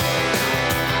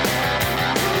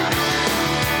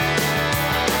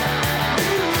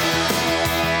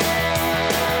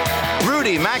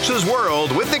 Max's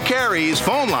World with the Careys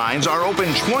phone lines are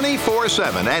open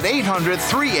 24/7 at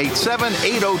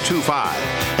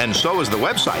 800-387-8025. And so is the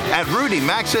website at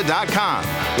rudymaxa.com.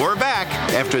 We're back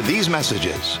after these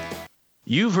messages.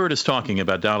 You've heard us talking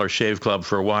about Dollar Shave Club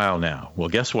for a while now. Well,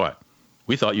 guess what?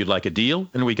 We thought you'd like a deal,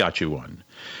 and we got you one.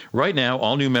 Right now,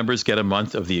 all new members get a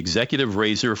month of the Executive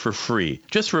Razor for free,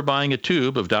 just for buying a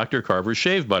tube of Dr. Carver's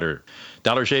shave butter.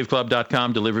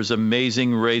 DollarShaveClub.com delivers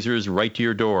amazing razors right to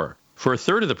your door for a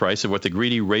third of the price of what the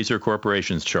greedy razor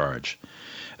corporations charge.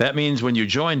 That means when you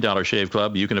join Dollar Shave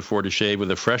Club, you can afford to shave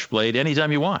with a fresh blade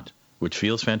anytime you want, which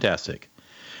feels fantastic.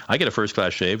 I get a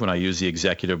first-class shave when I use the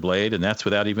Executive blade, and that's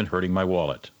without even hurting my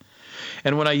wallet.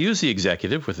 And when I use the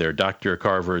Executive with their Dr.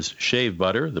 Carver's shave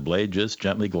butter, the blade just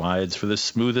gently glides for the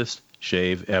smoothest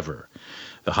shave ever.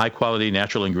 The high-quality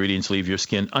natural ingredients leave your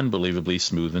skin unbelievably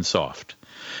smooth and soft.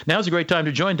 Now's a great time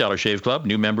to join Dollar Shave Club.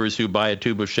 New members who buy a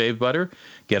tube of shave butter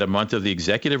get a month of the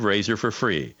Executive Razor for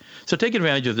free. So take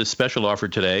advantage of this special offer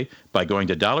today by going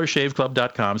to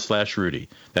dollarshaveclub.com/Rudy.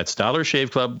 That's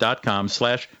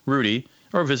dollarshaveclub.com/Rudy,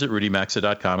 or visit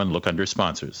rudymaxa.com and look under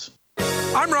sponsors.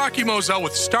 I'm Rocky Moselle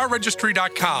with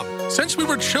StarRegistry.com. Since we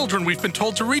were children, we've been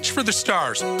told to reach for the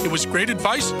stars. It was great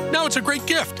advice. Now it's a great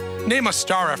gift. Name a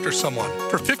star after someone.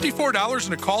 For $54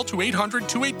 and a call to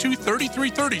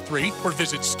 800-282-3333 or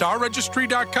visit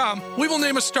StarRegistry.com, we will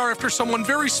name a star after someone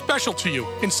very special to you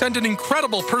and send an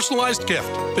incredible personalized gift.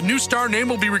 The new star name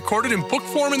will be recorded in book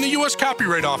form in the U.S.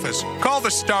 Copyright Office. Call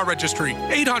the Star Registry,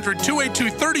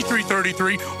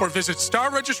 800-282-3333 or visit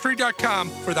StarRegistry.com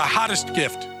for the hottest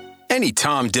gift. Any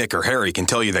Tom, Dick, or Harry can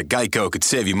tell you that Geico could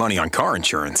save you money on car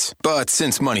insurance. But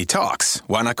since money talks,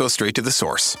 why not go straight to the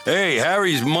source? Hey,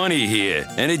 Harry's Money here.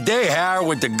 And the day Harry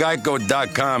went to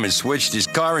Geico.com and switched his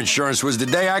car insurance was the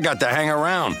day I got to hang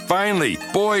around. Finally,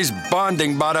 boys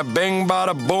bonding, bada bing,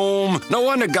 bada boom. No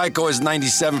wonder Geico has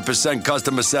 97%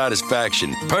 customer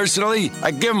satisfaction. Personally,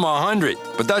 I give him 100,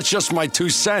 but that's just my 2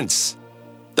 cents.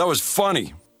 That was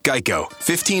funny. Geico.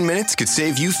 15 minutes could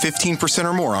save you 15%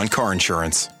 or more on car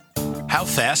insurance. How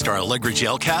fast are Allegra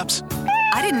gel caps?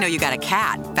 I didn't know you got a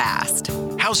cat fast.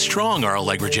 How strong are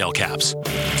Allegra gel caps?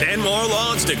 10 more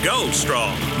lawns to go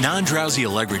strong. Non-drowsy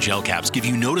Allegra gel caps give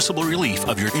you noticeable relief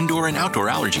of your indoor and outdoor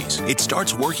allergies. It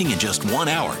starts working in just 1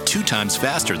 hour, 2 times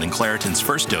faster than Claritin's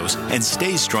first dose, and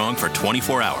stays strong for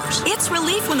 24 hours. It's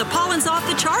relief when the pollen's off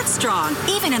the charts strong,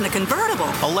 even in the convertible.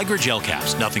 Allegra gel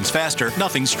caps. Nothing's faster,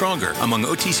 nothing's stronger. Among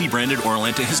OTC-branded oral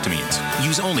antihistamines.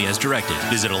 Use only as directed.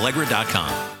 Visit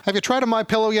Allegra.com. Have you tried a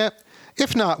MyPillow yet?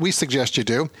 If not, we suggest you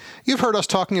do. You've heard us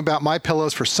talking about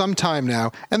MyPillows for some time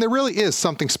now, and there really is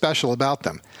something special about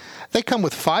them. They come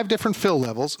with 5 different fill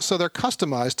levels, so they're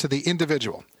customized to the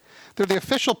individual. They're the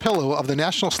official pillow of the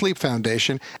National Sleep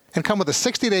Foundation and come with a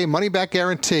 60-day money-back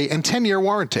guarantee and 10-year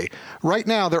warranty. Right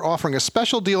now, they're offering a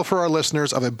special deal for our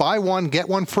listeners of a buy one, get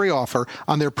one free offer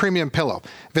on their premium pillow.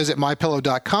 Visit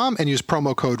MyPillow.com and use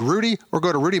promo code Rudy, or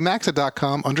go to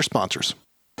rudymaxa.com under sponsors.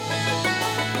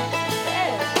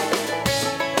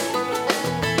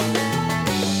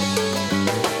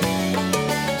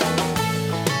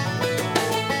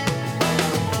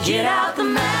 Get out the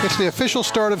mat. It's the official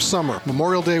start of summer,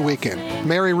 Memorial Day weekend.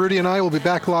 Mary, Rudy, and I will be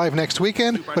back live next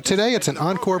weekend, but today it's an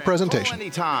encore presentation.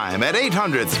 Anytime at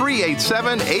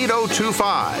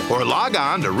 800-387-8025 or log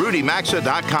on to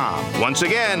rudymaxa.com. Once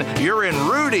again, you're in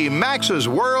Rudy Maxa's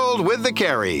World with the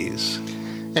Careys.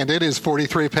 And it is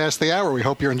 43 past the hour. We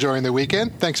hope you're enjoying the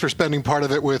weekend. Thanks for spending part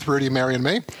of it with Rudy, Mary, and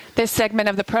me. This segment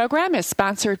of the program is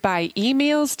sponsored by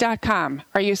eMeals.com.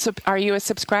 Are you a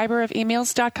subscriber of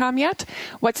eMeals.com yet?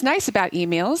 What's nice about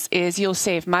eMeals is you'll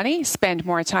save money, spend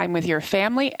more time with your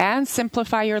family, and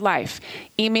simplify your life.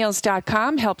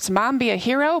 eMeals.com helps mom be a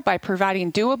hero by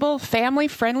providing doable,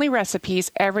 family-friendly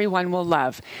recipes everyone will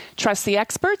love. Trust the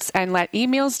experts and let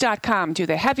eMeals.com do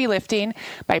the heavy lifting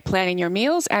by planning your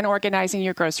meals and organizing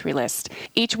your grocery list.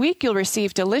 Each week, you'll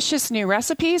receive delicious new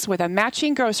recipes with a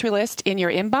matching grocery list in your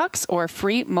inbox or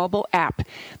free mobile app.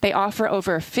 They offer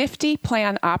over 50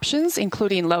 plan options,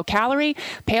 including low-calorie,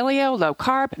 paleo,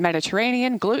 low-carb,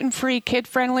 Mediterranean, gluten-free,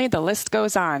 kid-friendly. The list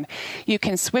goes on. You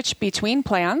can switch between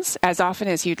plans as often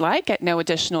as you'd like at no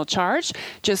additional charge.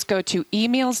 Just go to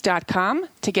eMeals.com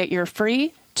to get your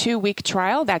free 2-week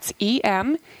trial. That's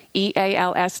EMEALS.com,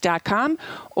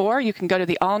 or you can go to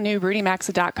the all-new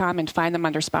RudyMaxa.com and find them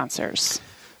under sponsors.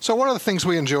 So one of the things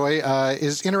we enjoy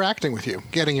is interacting with you,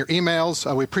 getting your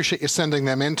emails. We appreciate you sending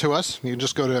them in to us. You can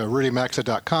just go to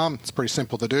RudyMaxa.com. It's pretty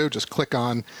simple to do. Just click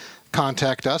on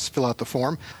Contact Us, fill out the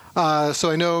form.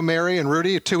 So I know Mary and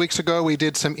Rudy, 2 weeks ago we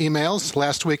did some emails.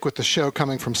 Last week with the show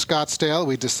coming from Scottsdale,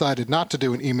 we decided not to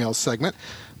do an email segment.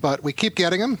 but we keep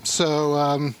getting them.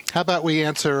 So how about we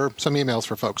answer some emails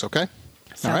for folks, okay?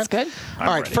 Sounds good. All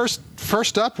right,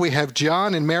 first up, we have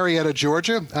John in Marietta,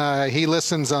 Georgia. He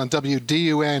listens on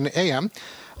WDUN AM.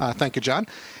 Thank you, John.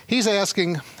 He's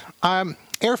asking,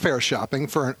 airfare shopping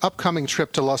for an upcoming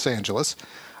trip to Los Angeles.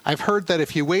 I've heard that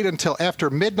if you wait until after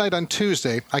midnight on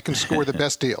Tuesday, I can score the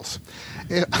best deals.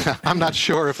 I'm not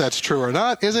sure if that's true or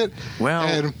not. Is it? Well,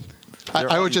 and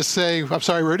I would just say, I'm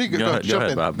sorry, Rudy. Go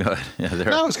ahead, Bob. Go ahead. Yeah,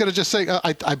 no, I was going to just say,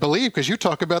 I believe, because you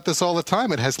talk about this all the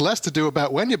time, it has less to do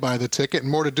about when you buy the ticket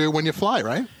and more to do when you fly,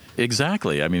 right?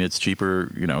 Exactly. I mean, it's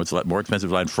cheaper, it's a lot more expensive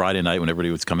to fly on Friday night when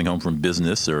everybody was coming home from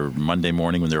business, or Monday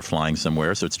morning when they're flying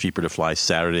somewhere. So it's cheaper to fly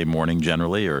Saturday morning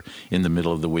generally, or in the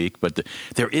middle of the week. But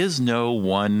there is no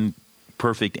one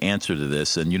perfect answer to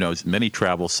this. And, many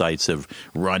travel sites have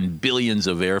run billions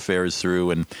of airfares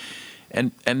through,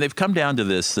 and they've come down to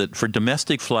this, that for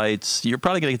domestic flights, you're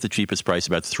probably going to get the cheapest price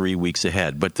about 3 weeks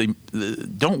ahead. But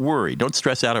don't worry. Don't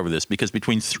stress out over this, because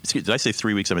did I say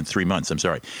 3 weeks? I meant 3 months. I'm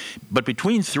sorry. But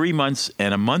between 3 months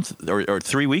and a month or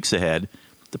 3 weeks ahead,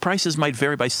 the prices might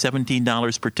vary by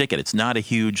 $17 per ticket. It's not a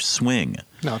huge swing.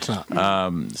 No, it's not.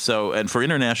 And for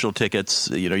international tickets,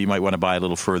 you might want to buy a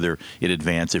little further in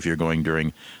advance if you're going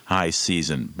during high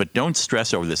season. But don't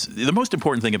stress over this. The most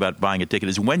important thing about buying a ticket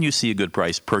is when you see a good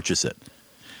price, purchase it.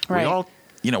 Right.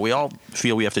 We all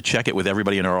feel we have to check it with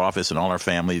everybody in our office and all our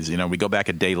families. We go back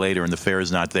a day later and the fare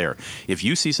is not there. If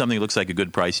you see something that looks like a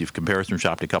good price, you've comparison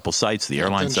shopped a couple sites, the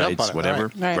airline sites,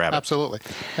 whatever, right. grab it. Absolutely.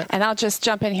 And I'll just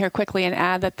jump in here quickly and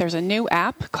add that there's a new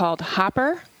app called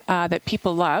Hopper that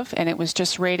people love, and it was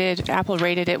just Apple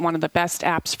rated it one of the best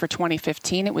apps for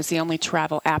 2015. It was the only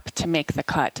travel app to make the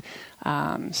cut.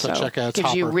 So check out gives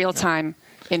Hopper. you real-time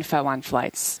info on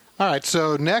flights. All right,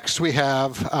 so next we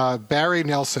have Barry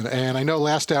Nelson, and I know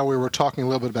last hour we were talking a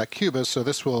little bit about Cuba, so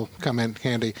this will come in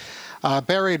handy.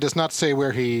 Barry does not say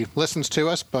where he listens to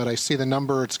us, but I see the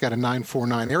number. It's got a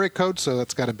 949 area code, so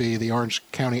that's got to be the Orange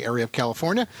County area of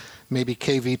California, maybe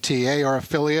KVTA, our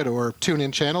affiliate, or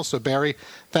TuneIn channel. So Barry,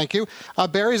 thank you.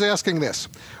 Barry's asking this.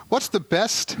 What's the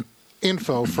best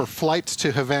info for flights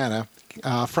to Havana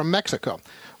from Mexico?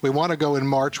 We want to go in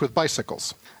March with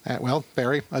bicycles. Well,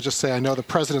 Barry, I'll just say I know the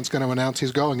president's going to announce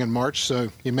he's going in March, so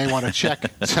you may want to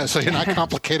check so you're not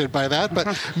complicated by that.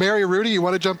 But Mary, Rudy, you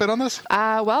want to jump in on this?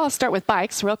 Well, I'll start with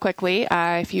bikes real quickly.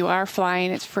 If you are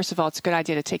flying, first of all, it's a good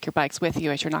idea to take your bikes with you,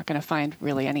 as you're not going to find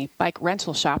really any bike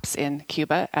rental shops in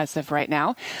Cuba as of right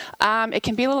now. It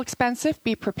can be a little expensive.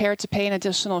 Be prepared to pay an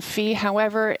additional fee.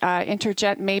 However,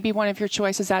 Interjet may be one of your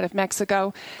choices out of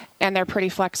Mexico, and they're pretty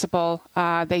flexible.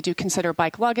 They do consider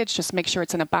bike luggage. Just make sure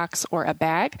it's in a box or a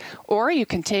bag. Or you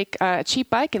can take a cheap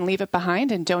bike and leave it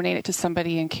behind and donate it to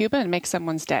somebody in Cuba and make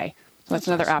someone's day. So that's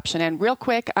another option. And real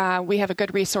quick, we have a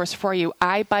good resource for you.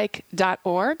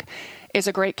 iBike.org is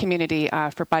a great community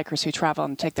for bikers who travel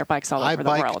and take their bikes all over the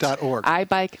world. iBike.org.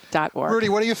 iBike.org. Rudy,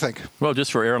 what do you think? Well,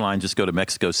 just for airlines, just go to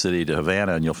Mexico City to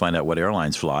Havana, and you'll find out what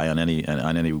airlines fly on any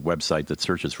website that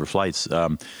searches for flights.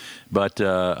 But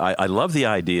I love the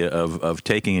idea of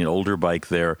taking an older bike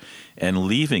there and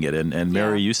leaving it. And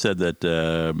Mary, you said that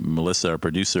Melissa, our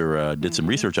producer, did some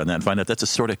research on that and find out that's a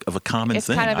sort of a common it's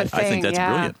thing. Kind of a thing. I think that's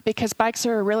brilliant. Because bikes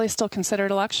are really still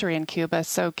considered a luxury in Cuba.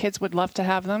 So kids would love to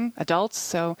have them, adults.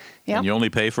 So, yeah. And you only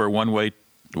pay for one-way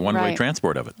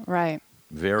transport of it. Right.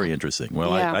 Very interesting.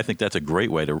 Well, Yeah. I think that's a great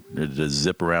way to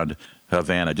zip around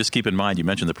Havana. Just keep in mind, you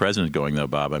mentioned the president going, though,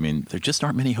 Bob. I mean, there just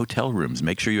aren't many hotel rooms.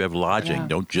 Make sure you have lodging. Yeah.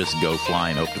 Don't just go fly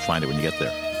and hope to find it when you get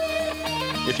there,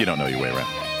 if you don't know your way around.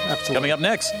 Absolutely. Coming up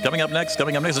next,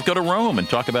 let's go to Rome and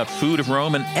talk about food of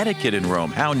Rome and etiquette in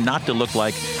Rome. How not to look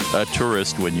like a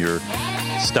tourist when you're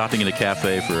stopping in a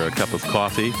cafe for a cup of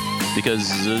coffee, because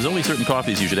there's only certain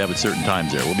coffees you should have at certain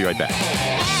times there. We'll be right back.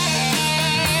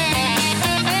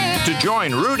 To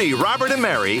join Rudy, Robert, and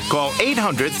Mary, call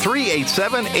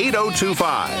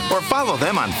 800-387-8025 or follow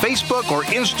them on Facebook or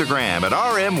Instagram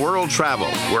at RM World Travel.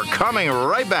 We're coming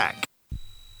right back.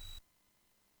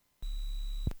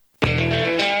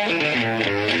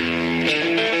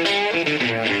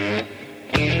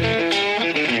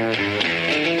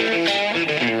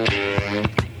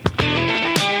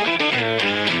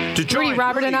 Rudy,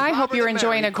 Robert, and I hope you're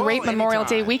enjoying a great Memorial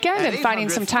Day weekend and finding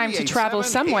some time to travel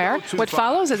somewhere. What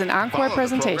follows is an encore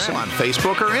presentation. On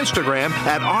Facebook or Instagram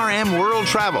at RM World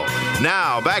Travel.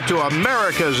 Now, back to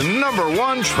America's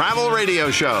 #1 travel radio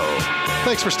show.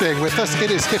 Thanks for staying with us.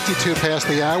 It is 52 past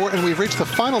the hour, and we've reached the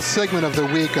final segment of the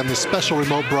week on the special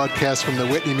remote broadcast from the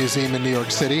Whitney Museum in New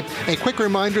York City. A quick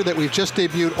reminder that we've just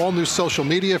debuted all new social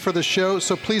media for the show,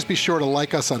 so please be sure to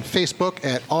like us on Facebook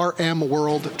at RM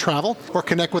World Travel, or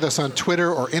connect with us on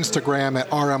Twitter or or Instagram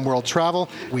at RM World Travel.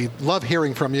 We love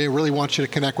hearing from you. Really want you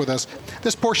to connect with us.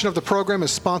 This portion of the program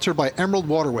is sponsored by Emerald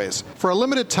Waterways. For a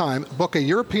limited time, book a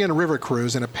European river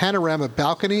cruise in a panorama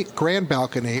balcony, grand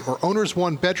balcony, or owner's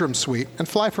one-bedroom suite and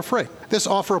fly for free. This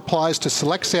offer applies to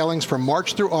select sailings from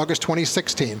March through August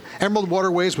 2016. Emerald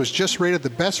Waterways was just rated the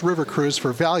best river cruise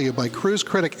for value by Cruise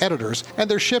Critic editors, and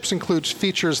their ships include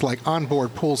features like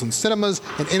onboard pools and cinemas,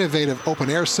 an innovative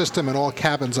open-air system in all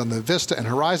cabins on the Vista and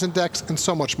Horizon decks, and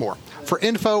so much more. For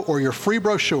info or your free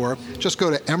brochure, just go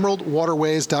to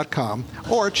emeraldwaterways.com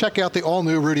or check out the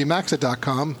all-new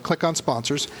rudymaxa.com, click on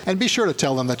sponsors, and be sure to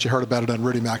tell them that you heard about it on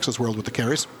Rudy Maxa's World with the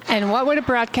Carries. And what would a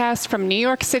broadcast from New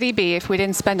York City be if we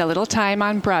didn't spend a little time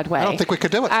on Broadway? I don't think we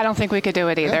could do it. I don't think we could do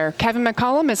it either. Yeah. Kevin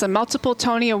McCollum is a multiple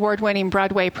Tony Award-winning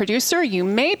Broadway producer. You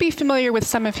may be familiar with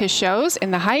some of his shows: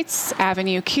 In the Heights,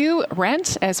 Avenue Q,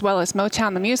 Rent, as well as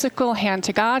Motown the Musical, Hand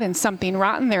to God, and Something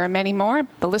Rotten. There are many more.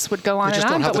 The list would go on and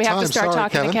on, but we have to start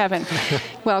talking to Kevin.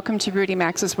 Welcome to Rudy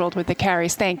Maxa's World with the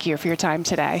Carries. Thank you for your time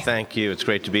today. Thank you. It's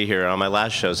great to be here on my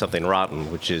last show, Something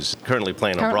Rotten, which is currently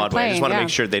playing on Broadway. I just want to make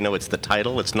sure they know it's the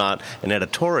title. It's not an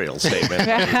editorial statement.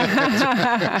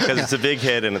 Because it's a big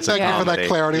hit and it's a comedy. Thank you for that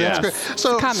clarity. Yes. That's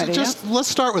great. So let's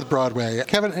start with Broadway.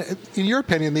 Kevin, in your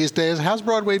opinion these days, how's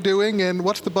Broadway doing and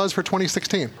what's the buzz for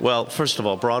 2016? Well, first of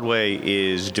all, Broadway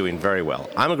is doing very well.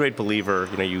 I'm a great believer.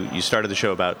 You started the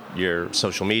show about your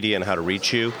social media and how to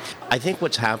reach you. I think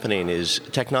what's happening is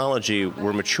technology,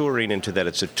 we're maturing into that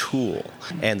it's a tool.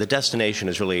 And the destination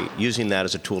is really using that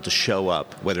as a tool to show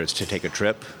up, whether it's to take a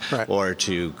trip or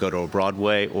to go to a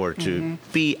Broadway or to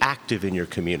be active in your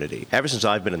community. Ever since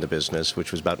I've been in the business,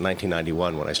 which was about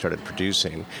 1991 when I started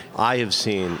producing, I have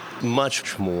seen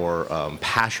much more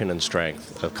passion and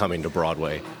strength of coming to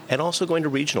Broadway and also going to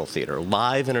regional theater,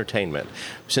 live entertainment.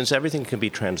 Since everything can be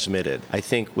transmitted, I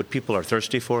think what people are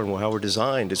thirsty for and how we're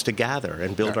designed is to gather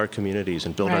and build our communities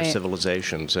and build our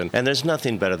civilizations. And there's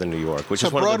nothing better than New York, which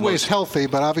is one Broadway's of the most healthy,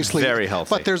 but obviously very healthy.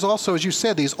 But there's also, as you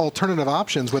said, these alternative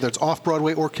options, whether it's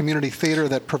off-Broadway or community theater,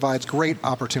 that provides great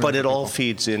opportunity. But it all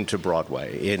feeds into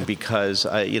Broadway, and because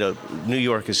New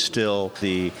York is still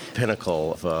the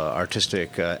pinnacle of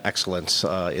artistic excellence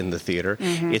in the theater.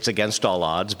 It's against all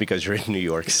odds because you're in New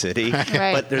York City,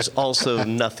 but there's also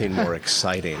nothing more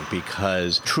exciting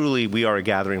because truly we are a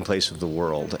gathering place of the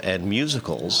world, and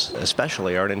musicals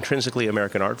especially are an intrinsically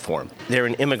American art form. They're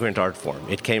an immigrant art form.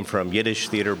 It came from Yiddish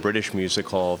theater, British music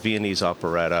hall, Viennese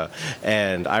operetta,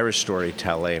 and Irish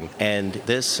storytelling, and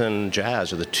this and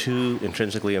jazz are the two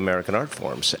intrinsically American art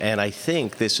forms. And I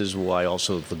think this is why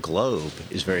also the Globe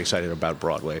is very excited about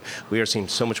Broadway. We are seeing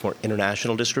so much more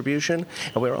international distribution,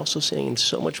 and we're also seeing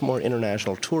so much more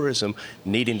international tourism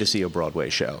needing to see a Broadway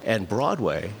show. And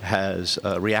Broadway has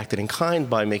reacted in kind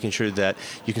by making sure that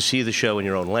you can see the show in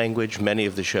your own language. Many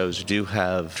of the shows do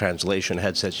have translation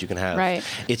headsets you can have.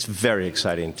 It's very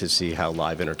exciting to see how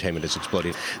live entertainment is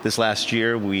exploding. This last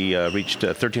year, we reached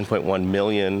 13.1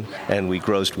 million, and we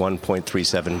grossed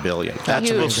 1.37 billion.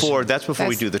 That's before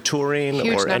we do the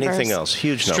touring or anything else.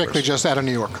 Huge numbers. Strictly just out of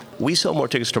New York. We sell more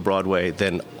tickets to Broadway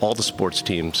than all the sports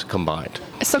teams combined.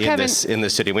 So in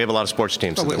this city. We have a lot of sports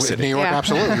teams in this city. New York,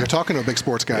 absolutely. You're talking to a big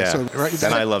sports guy. Yeah.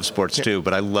 And I love sports too,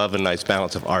 but I love a nice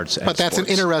balance of arts and But that's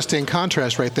sports. an interesting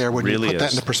contrast right there when really you put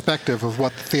that into perspective of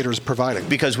what the theater is providing.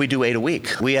 Because we do 8 a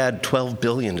week. We add $12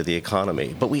 billion to the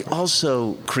economy, but we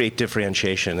also create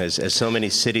differentiation as so many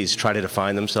cities try to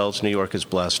define themselves. New York is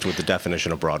blessed with the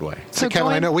definition of Broadway. So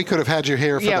Kevin, I know we could have had you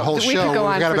here for the whole show. We've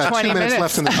got about 2 minutes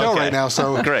left in the show right now.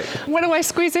 So great. What do I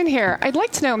squeeze in here? I'd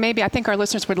like to know, maybe I think our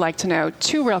listeners would like to know,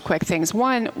 2 real quick things.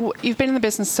 One, you've been in the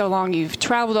business so long, you've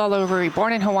traveled all over, you're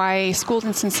born in Hawaii, schooled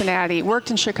in Cincinnati,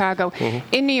 worked in Chicago.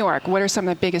 In New York, what are some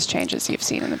of the biggest changes you've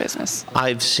seen in the business?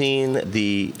 I've seen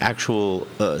the actual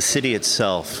city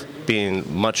itself being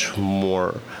much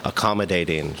more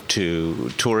accommodating to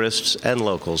tourists and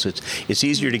locals. It's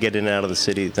easier to get in and out of the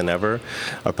city than ever.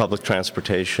 Our public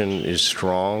transportation is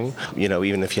strong.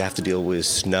 Even if you have to deal with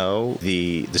snow,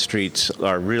 the streets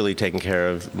are really taken care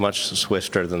of much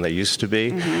swifter than they used to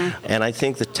be. And I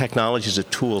think that technology is a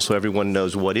tool so everyone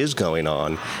knows what is going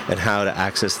on and how to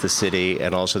access the city,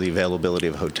 and also the availability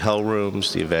of hotel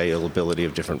rooms, the availability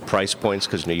of different price points,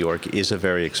 because New York is a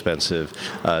very expensive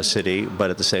city,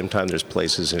 but at the same time, there's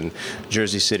places in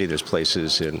Jersey City, there's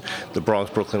places in the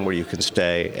Bronx, Brooklyn, where you can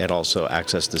stay and also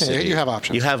access the city. You have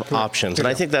options. You have options. And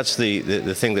I think that's the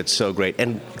thing that's so great.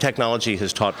 And technology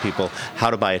has taught people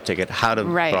how to buy a ticket, how to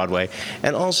Broadway.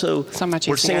 And also, so much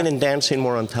we're easier. singing and dancing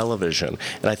more on television.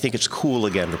 And I think it's cool,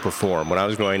 again, to perform. When I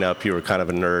was growing up, you were kind of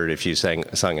a nerd if you sung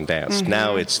and danced.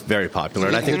 Now it's very popular.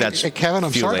 And I think that's Kevin,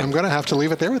 I'm sorry. I'm going to have to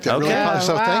leave it there with you. Okay. Really,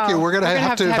 so thank you. We're going to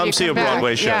have to come see a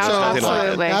Broadway show. Yeah,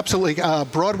 absolutely. Absolutely.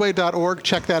 Broadway.org.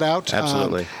 Check that out.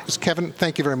 Absolutely. Kevin,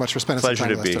 thank you very much for spending some time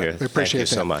with us today. Pleasure to be here. We appreciate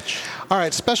Thank you so much. All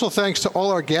right. Special thanks to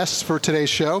all our guests for today's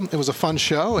show. It was a fun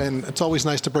show, and it's always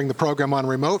nice to bring the program on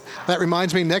remote. That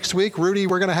reminds me, next week, Rudy,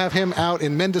 we're going to have him out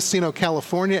in Mendocino,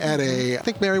 California at I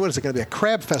think, Mary, what is it going to be? A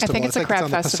crab festival. I think it's a crab on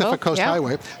festival. the Pacific Coast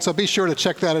Highway. So be sure to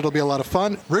check that. It'll be a lot of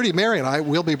fun. Rudy, Mary, and I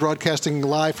will be broadcasting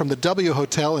live from the W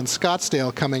Hotel in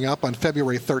Scottsdale coming up on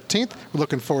February 13th. We're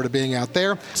looking forward to being out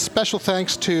there. Special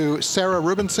thanks to Sarah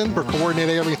Rubinson for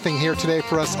coordinating everything here today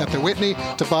for us at the Whitney,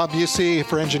 to Bob Busey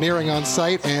for engineering on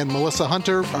site, and Melissa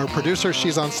Hunter, our producer.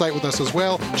 She's on site with us as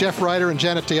well. Jeff Ryder and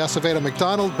Janet DeAcevedo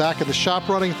McDonald back at the shop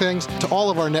running things. To all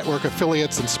of our network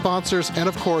affiliates and sponsors, and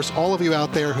of course, all of you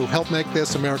out there who help make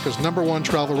this America's #1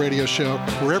 travel radio show.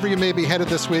 Wherever you may be headed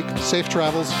this week, safe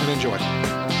travels and enjoy.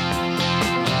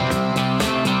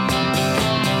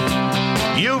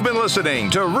 You've been listening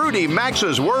to Rudy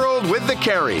Maxa's World with the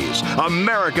Careys,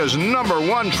 America's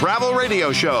 #1 travel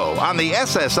radio show on the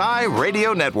SSI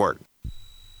Radio Network.